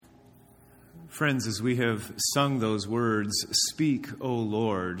Friends, as we have sung those words, "Speak, O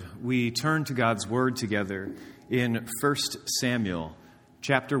Lord," we turn to God's Word together in 1 Samuel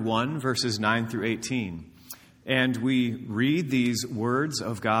chapter 1, verses 9 through 18. And we read these words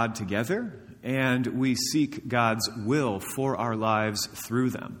of God together, and we seek God's will for our lives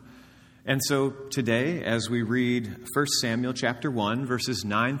through them. And so today, as we read 1 Samuel chapter 1, verses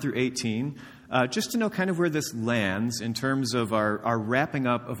 9 through 18, just to know kind of where this lands in terms of our wrapping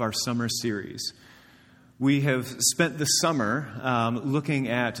up of our summer series. We have spent the summer looking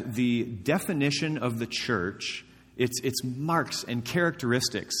at the definition of the church, its marks and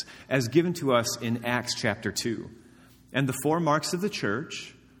characteristics as given to us in Acts chapter 2. And the four marks of the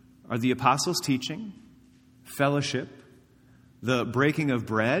church are the apostles' teaching, fellowship, the breaking of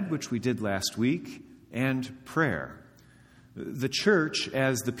bread, which we did last week, and prayer. The church,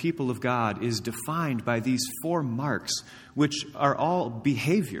 as the people of God, is defined by these four marks, which are all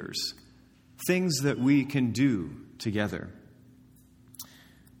behaviors, things that we can do together.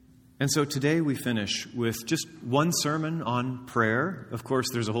 And so today we finish with just one sermon on prayer. Of course,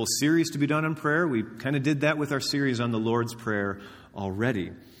 there's a whole series to be done on prayer. We kind of did that with our series on the Lord's Prayer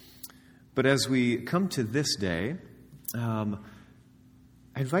already. But as we come to this day,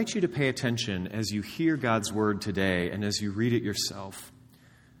 I invite you to pay attention as you hear God's Word today and as you read it yourself.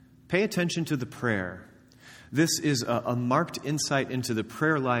 Pay attention to the prayer. This is a marked insight into the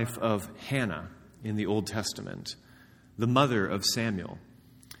prayer life of Hannah in the Old Testament, the mother of Samuel.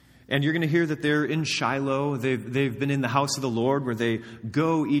 And you're going to hear that they're in Shiloh. They've been in the house of the Lord where they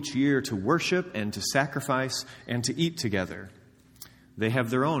go each year to worship and to sacrifice and to eat together. They have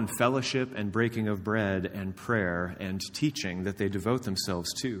their own fellowship and breaking of bread and prayer and teaching that they devote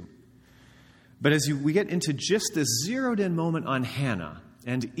themselves to. But as we get into just this zeroed-in moment on Hannah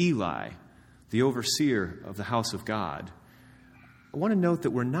and Eli, the overseer of the house of God, I want to note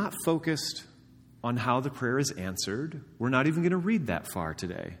that we're not focused on how the prayer is answered. We're not even going to read that far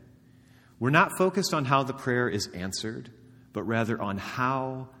today. We're not focused on how the prayer is answered, but rather on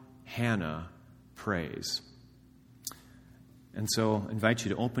how Hannah prays. And so I invite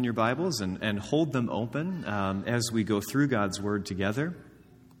you to open your Bibles and hold them open as we go through God's Word together.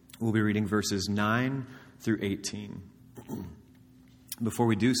 We'll be reading verses 9 through 18. Before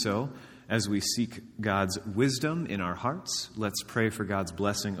we do so, as we seek God's wisdom in our hearts, let's pray for God's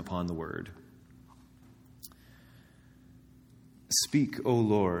blessing upon the Word. Speak, O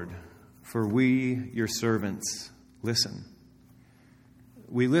Lord, for we, your servants, listen.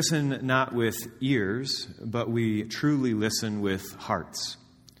 We listen not with ears, but we truly listen with hearts.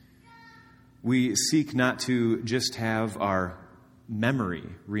 We seek not to just have our memory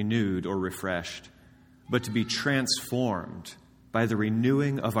renewed or refreshed, but to be transformed by the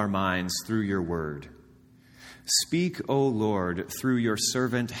renewing of our minds through your word. Speak, O Lord, through your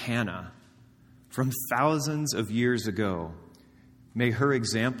servant Hannah. From thousands of years ago, may her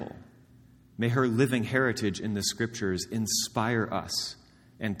example, may her living heritage in the Scriptures inspire us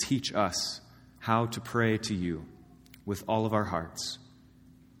and teach us how to pray to you with all of our hearts.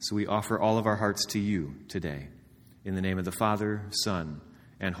 So we offer all of our hearts to you today. In the name of the Father, Son,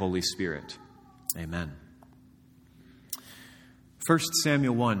 and Holy Spirit. Amen. 1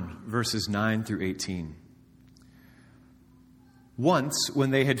 Samuel 1, verses 9 through 18. Once,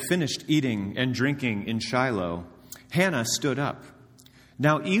 when they had finished eating and drinking in Shiloh, Hannah stood up.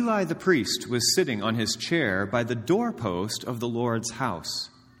 Now Eli the priest was sitting on his chair by the doorpost of the Lord's house.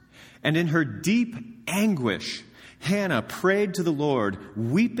 And in her deep anguish, Hannah prayed to the Lord,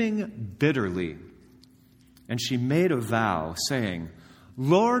 weeping bitterly. And she made a vow, saying,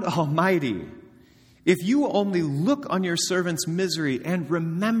 Lord Almighty, if you will only look on your servant's misery and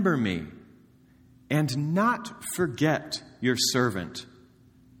remember me, and not forget your servant,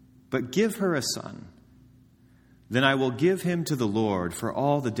 but give her a son, then I will give him to the Lord for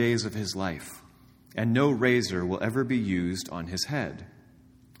all the days of his life, and no razor will ever be used on his head.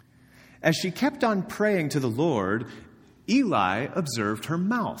 As she kept on praying to the Lord, Eli observed her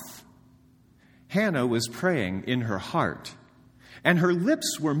mouth. Hannah was praying in her heart, and her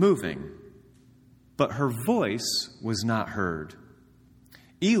lips were moving, but her voice was not heard.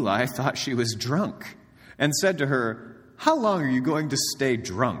 Eli thought she was drunk and said to her, How long are you going to stay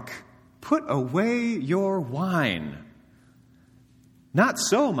drunk? Put away your wine. Not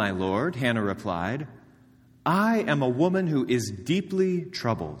so, my lord, Hannah replied. I am a woman who is deeply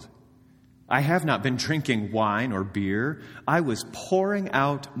troubled. I have not been drinking wine or beer. I was pouring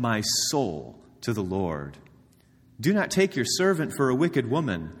out my soul to the Lord. Do not take your servant for a wicked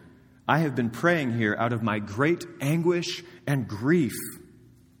woman. I have been praying here out of my great anguish and grief.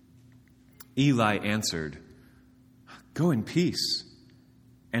 Eli answered, Go in peace.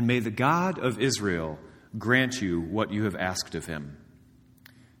 and may the God of Israel grant you what you have asked of him."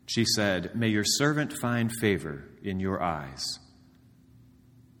 She said, "May your servant find favor in your eyes."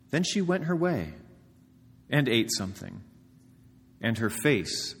 Then she went her way and ate something, and her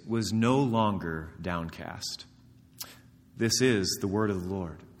face was no longer downcast. This is the word of the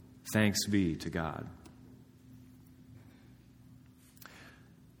Lord. Thanks be to God.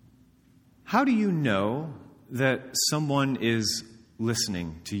 How do you know that someone is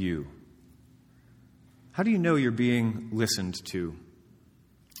listening to you? How do you know you're being listened to?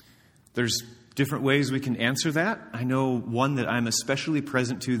 There's different ways we can answer that. I know one that I'm especially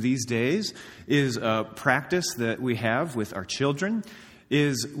present to these days is a practice that we have with our children,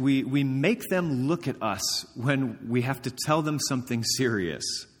 is we make them look at us when we have to tell them something serious.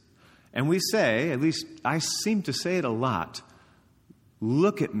 And we say, at least I seem to say it a lot,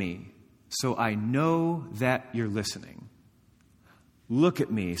 "Look at me so I know that you're listening. Look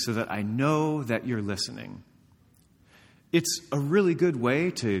at me so that I know that you're listening." It's a really good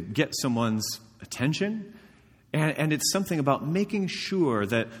way to get someone's attention, and it's something about making sure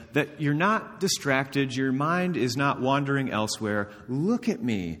that you're not distracted, your mind is not wandering elsewhere. Look at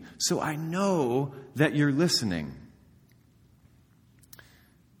me so I know that you're listening.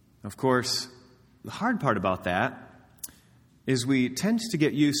 Of course, the hard part about that is we tend to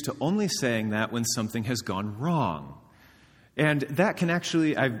get used to only saying that when something has gone wrong. And that can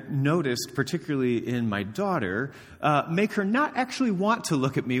actually, I've noticed, particularly in my daughter, make her not actually want to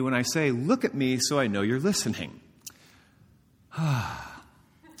look at me when I say, "Look at me so I know you're listening."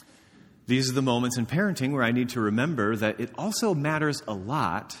 These are the moments in parenting where I need to remember that it also matters a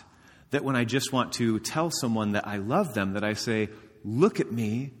lot that when I just want to tell someone that I love them, that I say, "Look at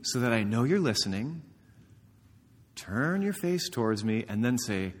me so that I know you're listening. Turn your face towards me," and then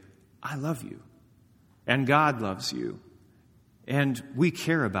say, "I love you. And God loves you. And we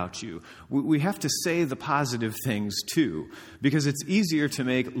care about you." We have to say the positive things too, because it's easier to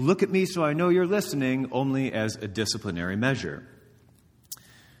make "look at me so I know you're listening" only as a disciplinary measure.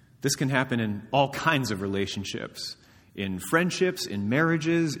 This can happen in all kinds of relationships, in friendships, in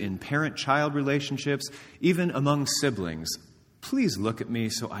marriages, in parent-child relationships, even among siblings. Please look at me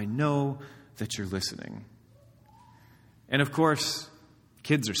so I know that you're listening. And of course,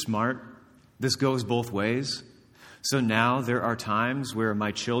 kids are smart. This goes both ways. So now there are times where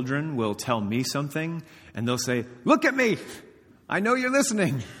my children will tell me something and they'll say, "Look at me! I know you're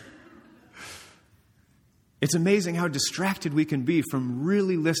listening." It's amazing how distracted we can be from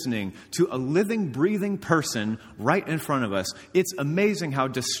really listening to a living, breathing person right in front of us. It's amazing how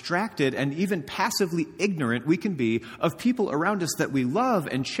distracted and even passively ignorant we can be of people around us that we love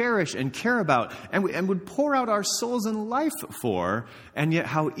and cherish and care about and would pour out our souls and life for, and yet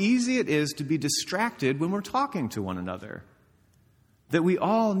how easy it is to be distracted when we're talking to one another. That we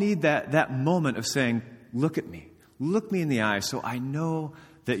all need that moment of saying, "Look at me. Look me in the eye so I know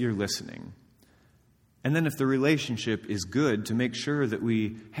that you're listening." And then if the relationship is good, to make sure that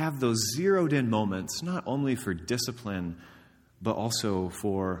we have those zeroed-in moments, not only for discipline, but also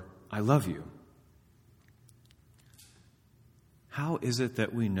for "I love you." How is it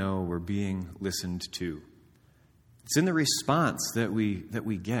that we know we're being listened to? It's in the response that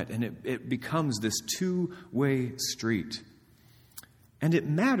we get, and it becomes this two-way street. And it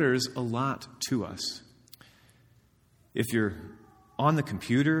matters a lot to us. If you're on the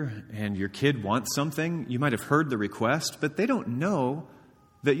computer and your kid wants something, you might have heard the request, but they don't know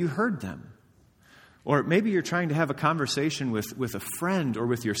that you heard them. Or maybe you're trying to have a conversation with a friend or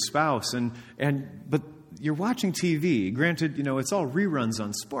with your spouse, but you're watching TV. Granted, it's all reruns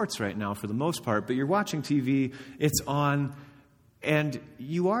on sports right now for the most part, but you're watching TV, it's on, and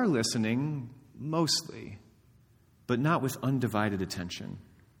you are listening mostly, but not with undivided attention.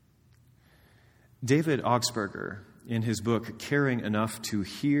 David Augsburger, in his book, Caring Enough to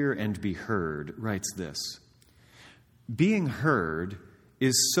Hear and Be Heard, writes this: "Being heard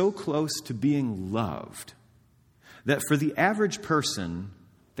is so close to being loved that for the average person,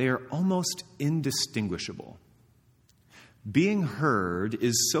 they are almost indistinguishable. Being heard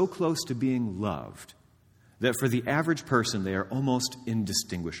is so close to being loved that for the average person, they are almost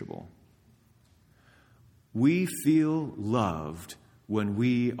indistinguishable. We feel loved when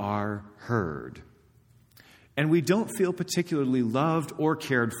we are heard. And we don't feel particularly loved or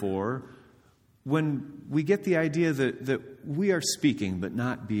cared for when we get the idea that we are speaking but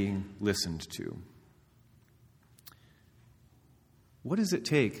not being listened to." What does it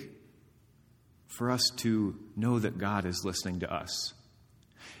take for us to know that God is listening to us?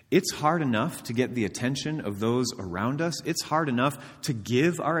 It's hard enough to get the attention of those around us. It's hard enough to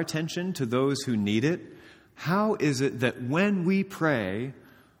give our attention to those who need it. How is it that when we pray,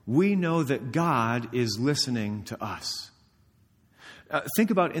 we know that God is listening to us.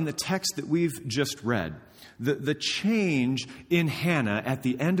 Think about in the text that we've just read, the change in Hannah at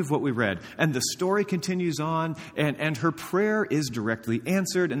the end of what we read. And the story continues on, and her prayer is directly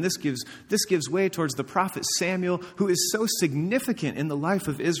answered. And this gives way towards the prophet Samuel, who is so significant in the life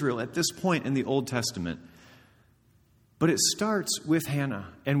of Israel at this point in the Old Testament. But it starts with Hannah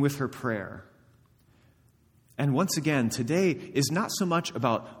and with her prayer. And once again, today is not so much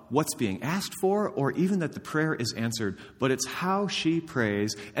about what's being asked for or even that the prayer is answered, but it's how she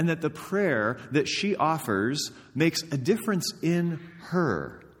prays and that the prayer that she offers makes a difference in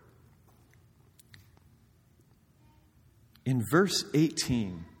her. In verse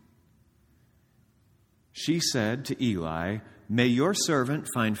 18, she said to Eli, "May your servant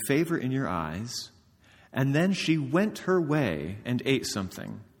find favor in your eyes." And then she went her way and ate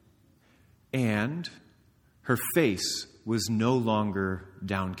something. And her face was no longer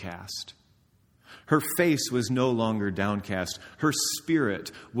downcast. Her face was no longer downcast. Her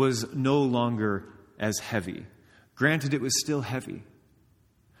spirit was no longer as heavy. Granted, it was still heavy.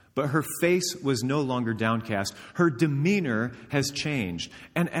 But her face was no longer downcast. Her demeanor has changed.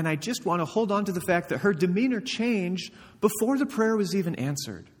 And I just want to hold on to the fact that her demeanor changed before the prayer was even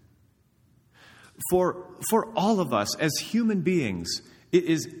answered. For all of us as human beings, it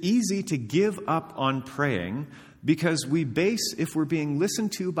is easy to give up on praying because we base if we're being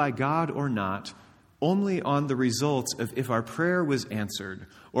listened to by God or not only on the results of if our prayer was answered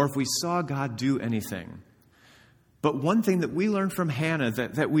or if we saw God do anything. But one thing that we learn from Hannah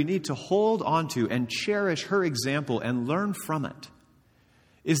that we need to hold on to and cherish her example and learn from it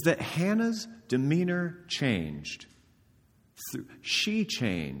is that Hannah's demeanor changed. She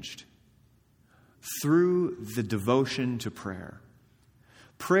changed through the devotion to prayer.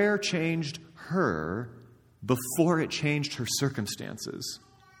 Prayer changed her before it changed her circumstances.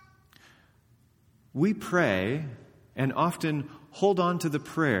 We pray and often hold on to the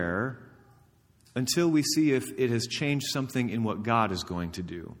prayer until we see if it has changed something in what God is going to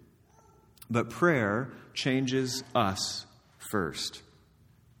do. But prayer changes us first.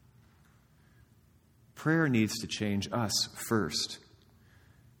 Prayer needs to change us first.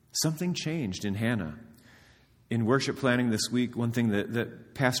 Something changed in Hannah. In worship planning this week, one thing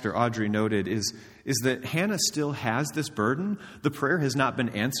that Pastor Audrey noted is that Hannah still has this burden. The prayer has not been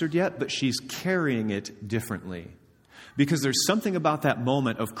answered yet, but she's carrying it differently. Because there's something about that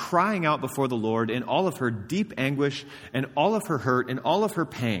moment of crying out before the Lord in all of her deep anguish and all of her hurt and all of her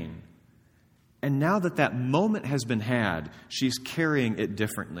pain. And now that moment has been had, she's carrying it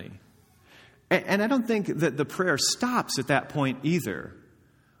differently. And I don't think that the prayer stops at that point either.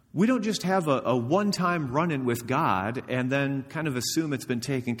 We don't just have a one-time run-in with God and then kind of assume it's been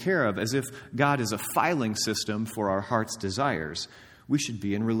taken care of as if God is a filing system for our heart's desires. We should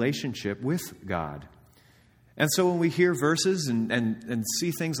be in relationship with God. And so when we hear verses and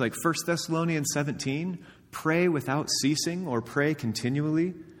see things like 1 Thessalonians 17, pray without ceasing or pray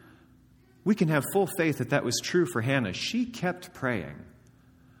continually, we can have full faith that was true for Hannah. She kept praying,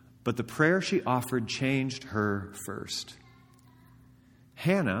 but the prayer she offered changed her first.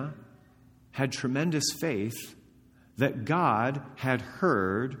 Hannah had tremendous faith that God had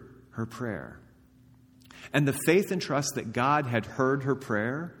heard her prayer. And the faith and trust that God had heard her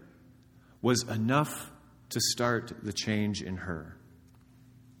prayer was enough to start the change in her,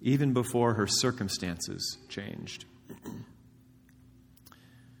 even before her circumstances changed.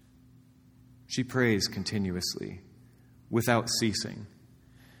 She prays continuously, without ceasing.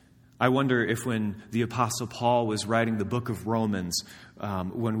 I wonder if when the Apostle Paul was writing the book of Romans,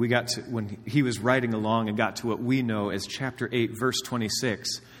 when he was writing along and got to what we know as chapter 8, verse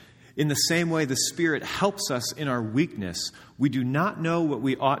 26, in the same way the Spirit helps us in our weakness, we do not know what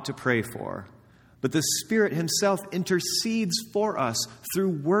we ought to pray for, but the Spirit himself intercedes for us through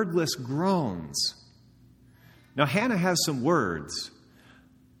wordless groans. Now, Hannah has some words,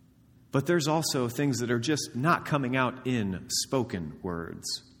 but there's also things that are just not coming out in spoken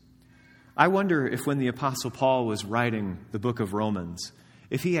words. I wonder if when the Apostle Paul was writing the book of Romans,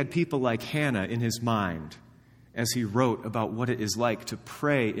 if he had people like Hannah in his mind as he wrote about what it is like to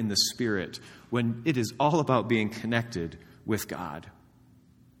pray in the Spirit when it is all about being connected with God.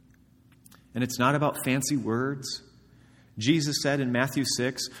 And it's not about fancy words. Jesus said in Matthew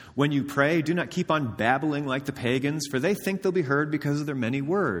 6, "When you pray, do not keep on babbling like the pagans, for they think they'll be heard because of their many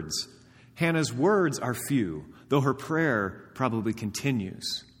words." Hannah's words are few, though her prayer probably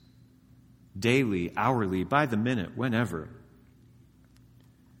continues. Daily, hourly, by the minute, whenever.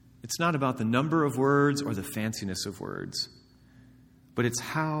 It's not about the number of words or the fanciness of words, but it's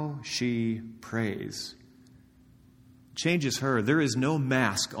how she prays. changes her. There is no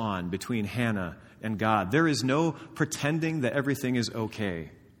mask on between Hannah and God. There is no pretending that everything is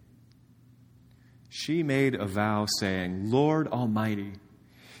okay. She made a vow saying, Lord Almighty,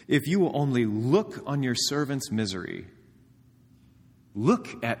 if you will only look on your servant's misery,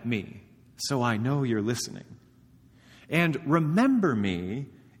 look at me so I know you're listening, and remember me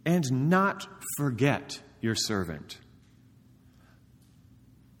and not forget your servant.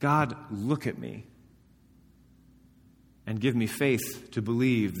 God, look at me and give me faith to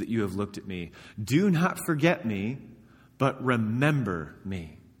believe that you have looked at me. Do not forget me, but remember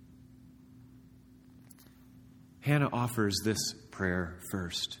me. Hannah offers this prayer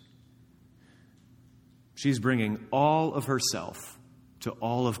first. She's bringing all of herself to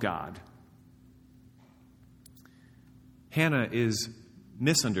all of God. Hannah is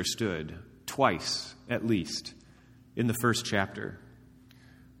misunderstood twice, at least, in the first chapter.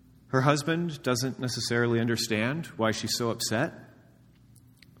 Her husband doesn't necessarily understand why she's so upset.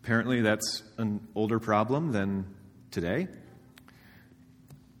 Apparently, that's an older problem than today.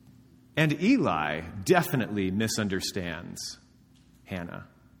 And Eli definitely misunderstands Hannah.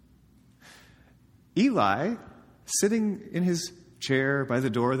 Eli, sitting in his chair by the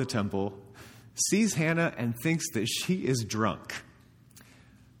door of the temple, sees Hannah and thinks that she is drunk.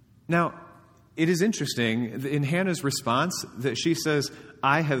 Now, it is interesting in Hannah's response that she says,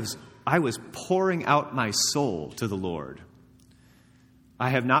 I was pouring out my soul to the Lord. I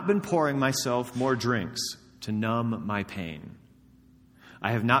have not been pouring myself more drinks to numb my pain.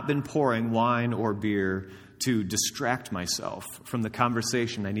 I have not been pouring wine or beer to distract myself from the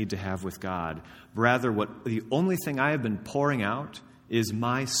conversation I need to have with God. Rather, the only thing I have been pouring out is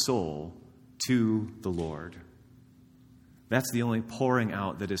my soul to the Lord. That's the only pouring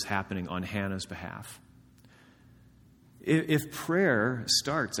out that is happening on Hannah's behalf. If prayer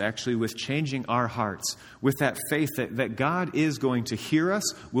starts actually with changing our hearts, with that faith that God is going to hear us,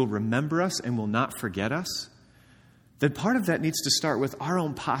 will remember us, and will not forget us, then part of that needs to start with our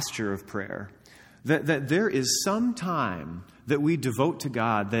own posture of prayer. That there is some time that we devote to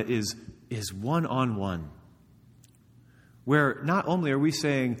God that is one-on-one, where not only are we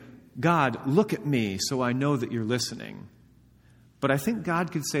saying, God, look at me so I know that you're listening, but I think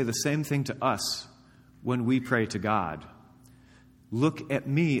God could say the same thing to us when we pray to God. Look at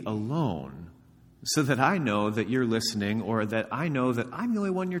me alone so that I know that you're listening, or that I know that I'm the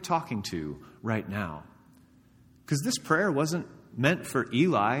only one you're talking to right now. Because this prayer wasn't meant for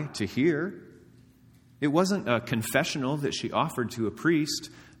Eli to hear. It wasn't a confessional that she offered to a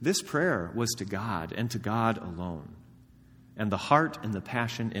priest. This prayer was to God and to God alone. And the heart and the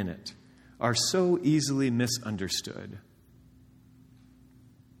passion in it are so easily misunderstood.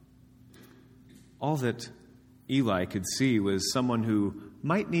 All that Eli could see was someone who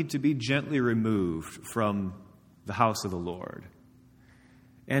might need to be gently removed from the house of the Lord.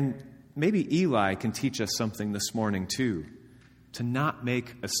 And maybe Eli can teach us something this morning too, to not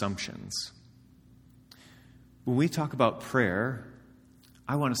make assumptions. When we talk about prayer,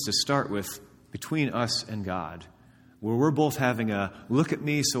 I want us to start with between us and God, where we're both having a look at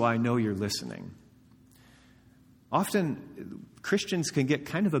me so I know you're listening. Often, Christians can get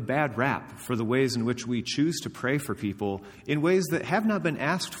kind of a bad rap for the ways in which we choose to pray for people in ways that have not been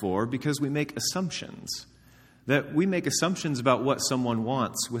asked for, because we make assumptions. That we make assumptions about what someone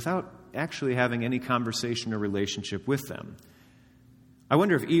wants without actually having any conversation or relationship with them. I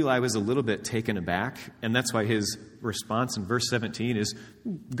wonder if Eli was a little bit taken aback, and that's why his response in verse 17 is,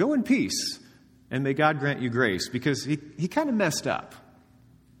 go in peace, and may God grant you grace, because he kind of messed up.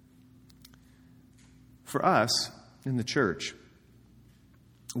 For us, in the church,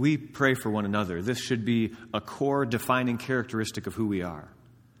 we pray for one another. This should be a core defining characteristic of who we are.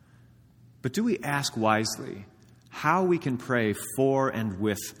 But do we ask wisely how we can pray for and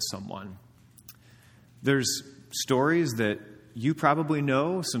with someone? There's stories that you probably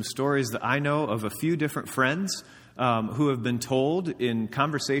know, some stories that I know of a few different friends who have been told in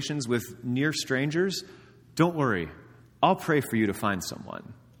conversations with near strangers, don't worry, I'll pray for you to find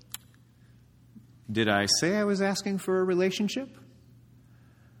someone. Did I say I was asking for a relationship?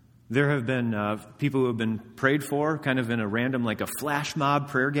 There have been people who have been prayed for kind of in a random, like a flash mob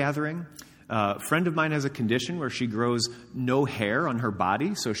prayer gathering. A friend of mine has a condition where she grows no hair on her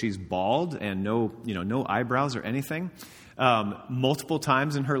body, so she's bald and no eyebrows or anything. Multiple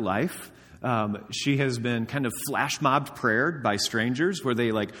times in her life, she has been kind of flash mobbed prayed by strangers where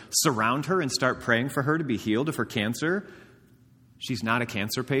they surround her and start praying for her to be healed of her cancer. She's not a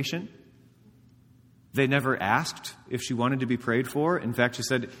cancer patient. They never asked if she wanted to be prayed for. In fact, she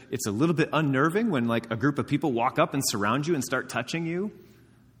said it's a little bit unnerving when a group of people walk up and surround you and start touching you.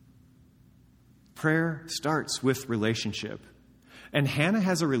 Prayer starts with relationship. And Hannah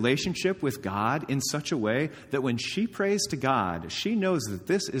has a relationship with God in such a way that when she prays to God, she knows that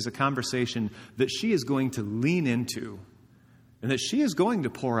this is a conversation that she is going to lean into and that she is going to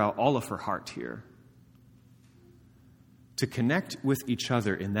pour out all of her heart here. To connect with each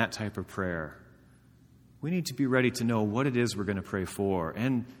other in that type of prayer, we need to be ready to know what it is we're going to pray for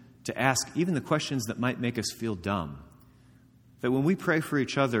and to ask even the questions that might make us feel dumb. That when we pray for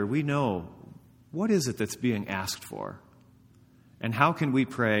each other, we know what is it that's being asked for. And how can we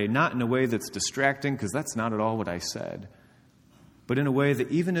pray, not in a way that's distracting, because that's not at all what I said, but in a way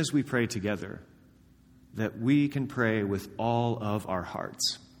that even as we pray together, that we can pray with all of our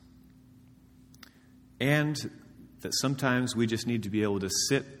hearts. And that sometimes we just need to be able to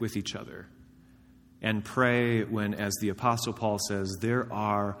sit with each other and pray when, as the Apostle Paul says, there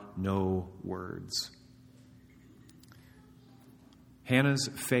are no words. Hannah's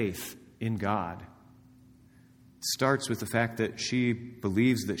faith in God starts with the fact that she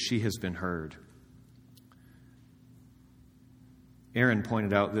believes that she has been heard. Aaron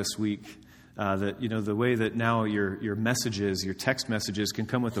pointed out this week that, the way that now your messages, your text messages can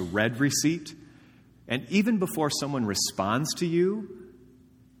come with a read receipt. And even before someone responds to you,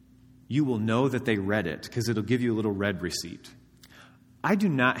 you will know that they read it because it'll give you a little read receipt. I do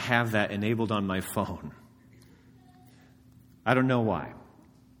not have that enabled on my phone. I don't know why.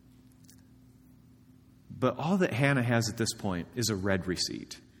 But all that Hannah has at this point is a read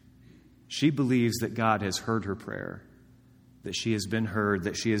receipt. She believes that God has heard her prayer, that she has been heard,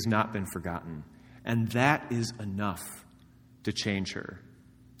 that she has not been forgotten. And that is enough to change her.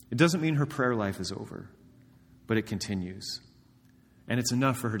 It doesn't mean her prayer life is over, but it continues. And it's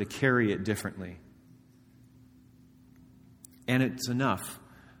enough for her to carry it differently. And it's enough,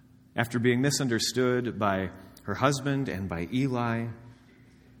 after being misunderstood by her husband and by Eli,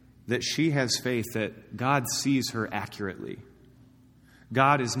 that she has faith that God sees her accurately.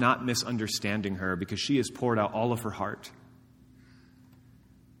 God is not misunderstanding her because she has poured out all of her heart.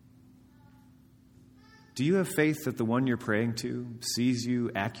 Do you have faith that the one you're praying to sees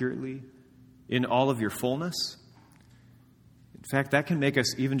you accurately in all of your fullness? In fact, that can make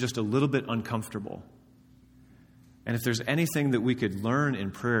us even just a little bit uncomfortable. And if there's anything that we could learn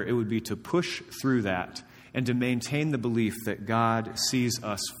in prayer, it would be to push through that and to maintain the belief that God sees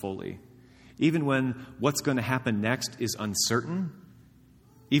us fully. Even when what's going to happen next is uncertain,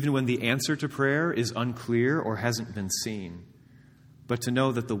 even when the answer to prayer is unclear or hasn't been seen, but to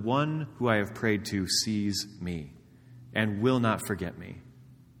know that the one who I have prayed to sees me and will not forget me.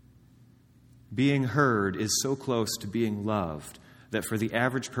 Being heard is so close to being loved that for the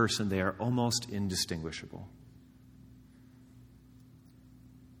average person they are almost indistinguishable.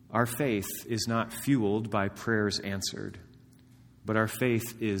 Our faith is not fueled by prayers answered, but our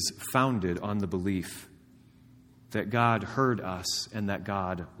faith is founded on the belief that God heard us and that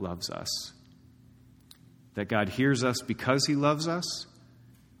God loves us. That God hears us because He loves us,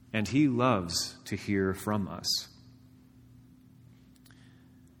 and He loves to hear from us.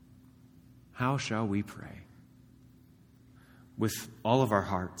 How shall we pray? With all of our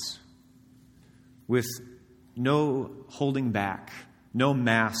hearts, with no holding back, no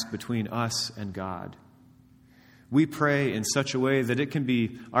mask between us and God. We pray in such a way that it can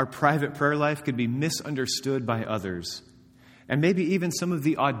be, our private prayer life could be misunderstood by others. And maybe even some of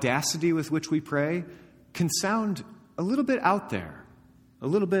the audacity with which we pray can sound a little bit out there, a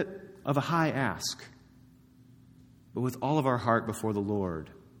little bit of a high ask. But with all of our heart before the Lord,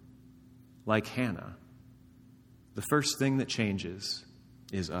 like Hannah, the first thing that changes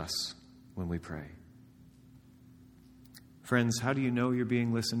is us when we pray. Friends, how do you know you're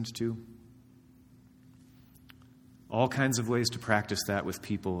being listened to? All kinds of ways to practice that with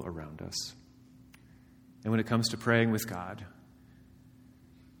people around us. And when it comes to praying with God,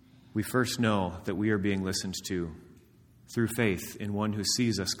 we first know that we are being listened to through faith in one who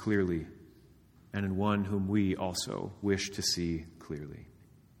sees us clearly and in one whom we also wish to see clearly.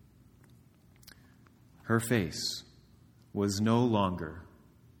 Her face was no longer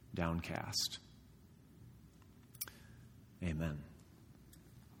downcast. Amen.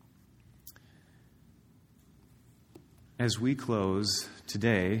 As we close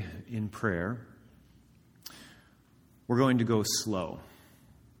today in prayer, we're going to go slow.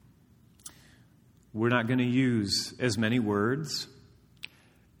 We're not going to use as many words.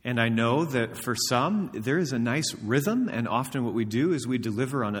 And I know that for some, there is a nice rhythm, and often what we do is we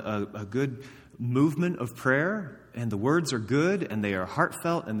deliver on a good movement of prayer, and the words are good, and they are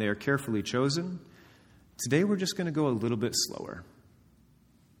heartfelt, and they are carefully chosen. Today, we're just going to go a little bit slower.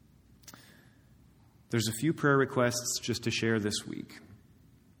 There's a few prayer requests just to share this week.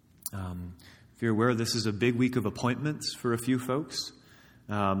 If you're aware, this is a big week of appointments for a few folks.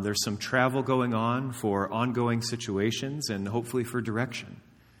 There's some travel going on for ongoing situations and hopefully for direction.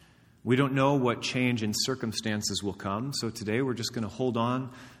 We don't know what change in circumstances will come, so today we're just going to hold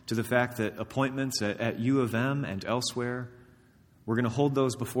on to the fact that appointments at U of M and elsewhere, we're going to hold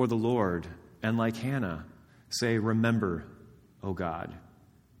those before the Lord and, like Hannah, say, "Remember, O God,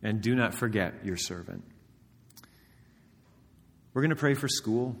 and do not forget your servant." We're going to pray for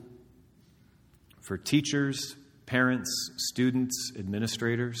school, for teachers, parents, students,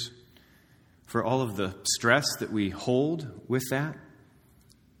 administrators, for all of the stress that we hold with that.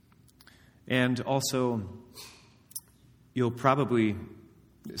 And also, you'll probably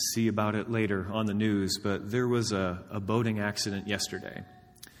see about it later on the news, but there was a boating accident yesterday.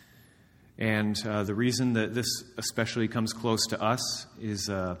 And the reason that this especially comes close to us is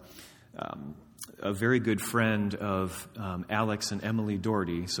a very good friend of Alex and Emily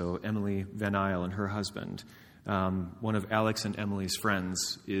Doherty, so Emily Van Isle and her husband. One of Alex and Emily's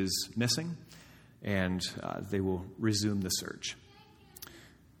friends is missing, and they will resume the search.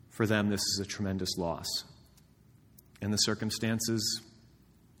 For them, this is a tremendous loss, and the circumstances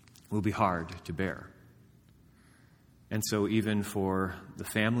will be hard to bear. And so even for the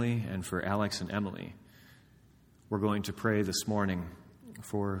family and for Alex and Emily, we're going to pray this morning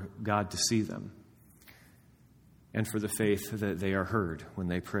for God to see them and for the faith that they are heard when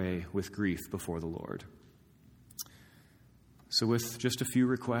they pray with grief before the Lord. So with just a few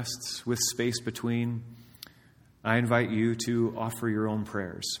requests, with space between, I invite you to offer your own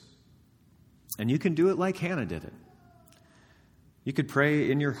prayers. And you can do it like Hannah did it. You could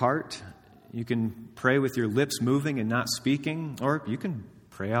pray in your heart. You can pray with your lips moving and not speaking, or you can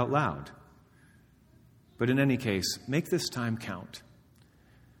pray out loud. But in any case, make this time count.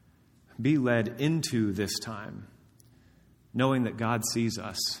 Be led into this time, knowing that God sees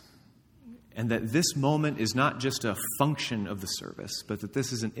us, and that this moment is not just a function of the service, but that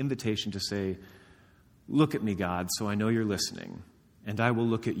this is an invitation to say, "Look at me, God, so I know you're listening, and I will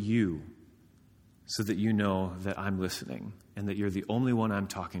look at you so that you know that I'm listening and that you're the only one I'm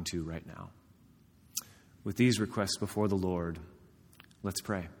talking to right now." With these requests before the Lord, let's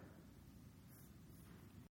pray.